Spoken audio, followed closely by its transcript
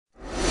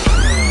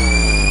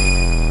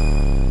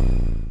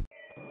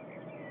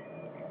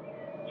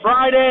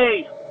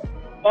Friday,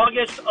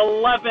 August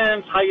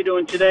 11th. How you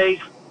doing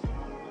today?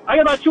 I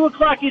got about 2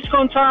 o'clock East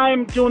Coast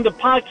time doing the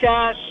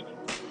podcast,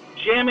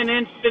 jamming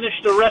in, finish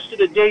the rest of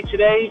the day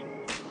today.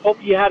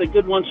 Hope you had a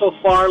good one so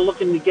far,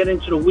 looking to get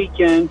into the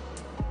weekend.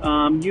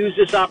 Use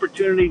this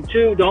opportunity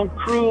too. Don't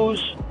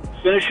cruise.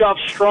 Finish off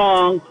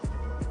strong.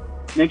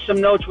 Make some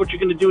notes what you're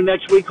going to do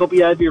next week. Hope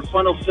you have your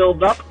funnel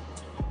filled up.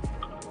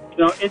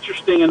 You know,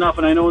 interesting enough,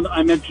 and I know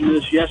I mentioned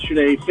this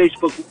yesterday,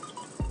 Facebook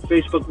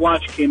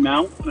Watch came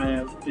out.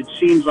 It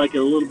seems like a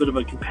little bit of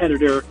a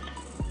competitor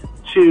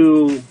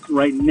to,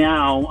 right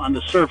now, on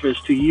the surface,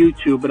 to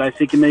YouTube, but I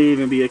think it may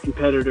even be a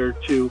competitor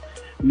to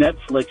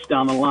Netflix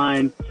down the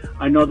line.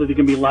 I know that they're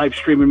going to be live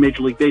streaming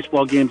Major League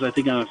Baseball games, I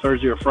think on a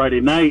Thursday or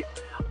Friday night.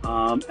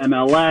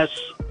 MLS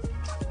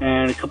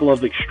and a couple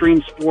of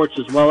extreme sports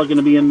as well are going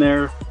to be in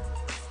there.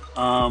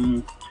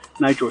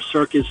 Nitro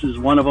Circus is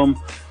one of them.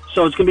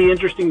 So it's going to be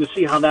interesting to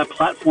see how that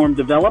platform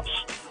develops,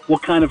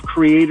 what kind of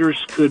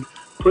creators could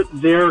put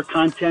their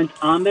content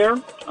on there,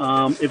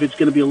 if it's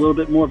going to be a little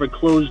bit more of a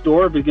closed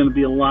door, if it's going to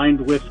be aligned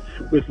with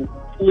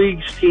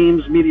leagues,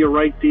 teams, media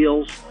right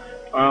deals.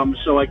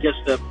 So I guess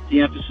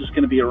the emphasis is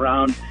going to be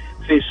around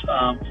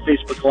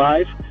Facebook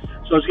Live.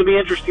 So it's going to be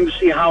interesting to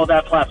see how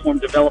that platform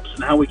develops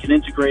and how we can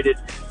integrate it,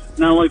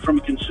 not only from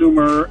a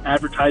consumer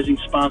advertising,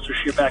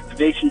 sponsorship,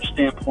 activation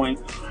standpoint,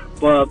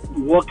 but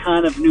what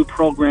kind of new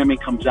programming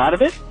comes out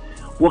of it.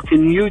 What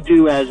can you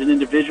do as an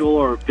individual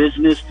or a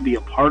business to be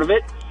a part of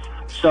it?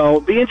 So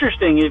it'd be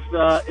interesting.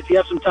 If you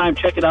have some time,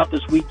 check it out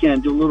this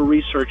weekend. Do a little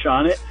research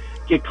on it.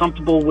 Get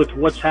comfortable with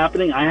what's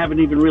happening. I haven't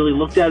even really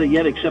looked at it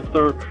yet, except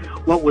for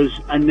what was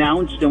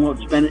announced and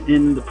what's been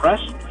in the press.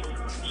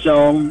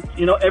 So,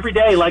 you know, every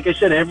day, like I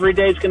said, every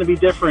day is going to be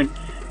different.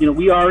 You know,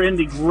 we are in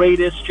the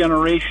greatest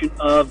generation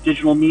of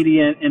digital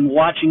media, and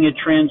watching it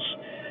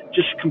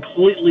just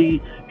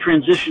completely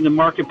transition the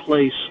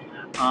marketplace.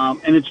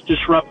 And it's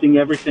disrupting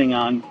everything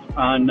on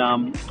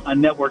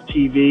network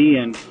TV,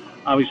 and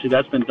obviously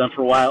that's been done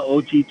for a while.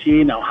 OTT,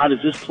 now how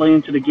does this play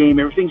into the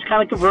game? Everything's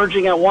kind of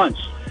converging at once.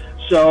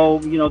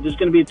 So, you know, there's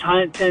going to be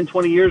 10,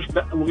 20 years,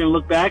 we're going to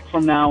look back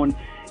from now, and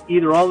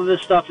either all of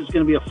this stuff is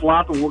going to be a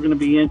flop or we're going to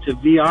be into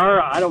VR.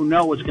 I don't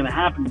know what's going to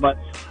happen, but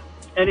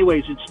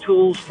anyways, it's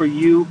tools for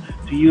you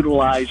to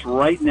utilize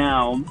right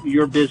now,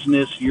 your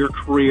business, your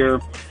career,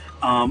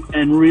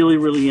 and really,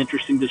 really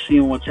interesting to see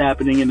what's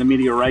happening in the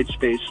media rights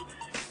space.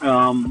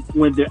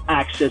 When the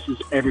access is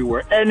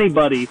everywhere.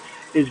 Anybody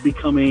is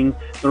becoming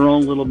their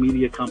own little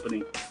media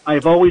company.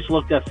 I've always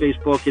looked at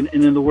Facebook, and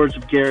in the words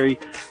of Gary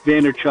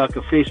Vaynerchuk,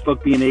 of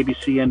Facebook being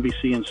ABC,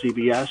 NBC, and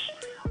CBS.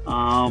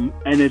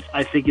 And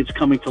I think it's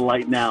coming to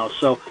light now.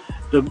 So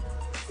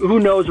who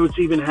knows what's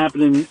even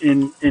happening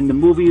in the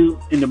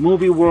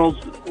movie world,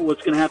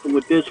 what's going to happen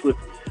with this, with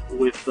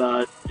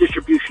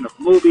distribution of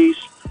movies.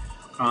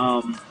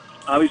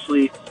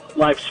 Obviously,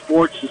 live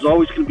sports is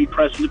always going to be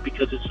present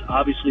because it's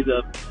obviously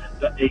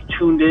a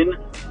tuned in.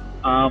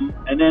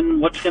 And then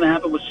what's going to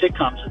happen with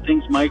sitcoms? Do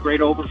things migrate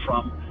over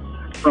from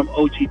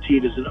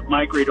OTT? Does it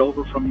migrate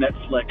over from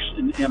Netflix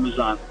and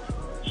Amazon?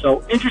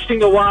 So interesting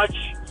to watch.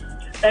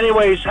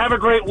 Anyways, have a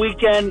great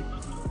weekend.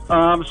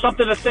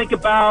 Something to think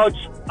about.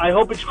 I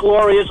hope it's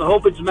glorious. I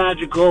hope it's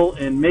magical,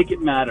 and make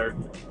it matter.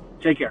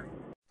 Take care.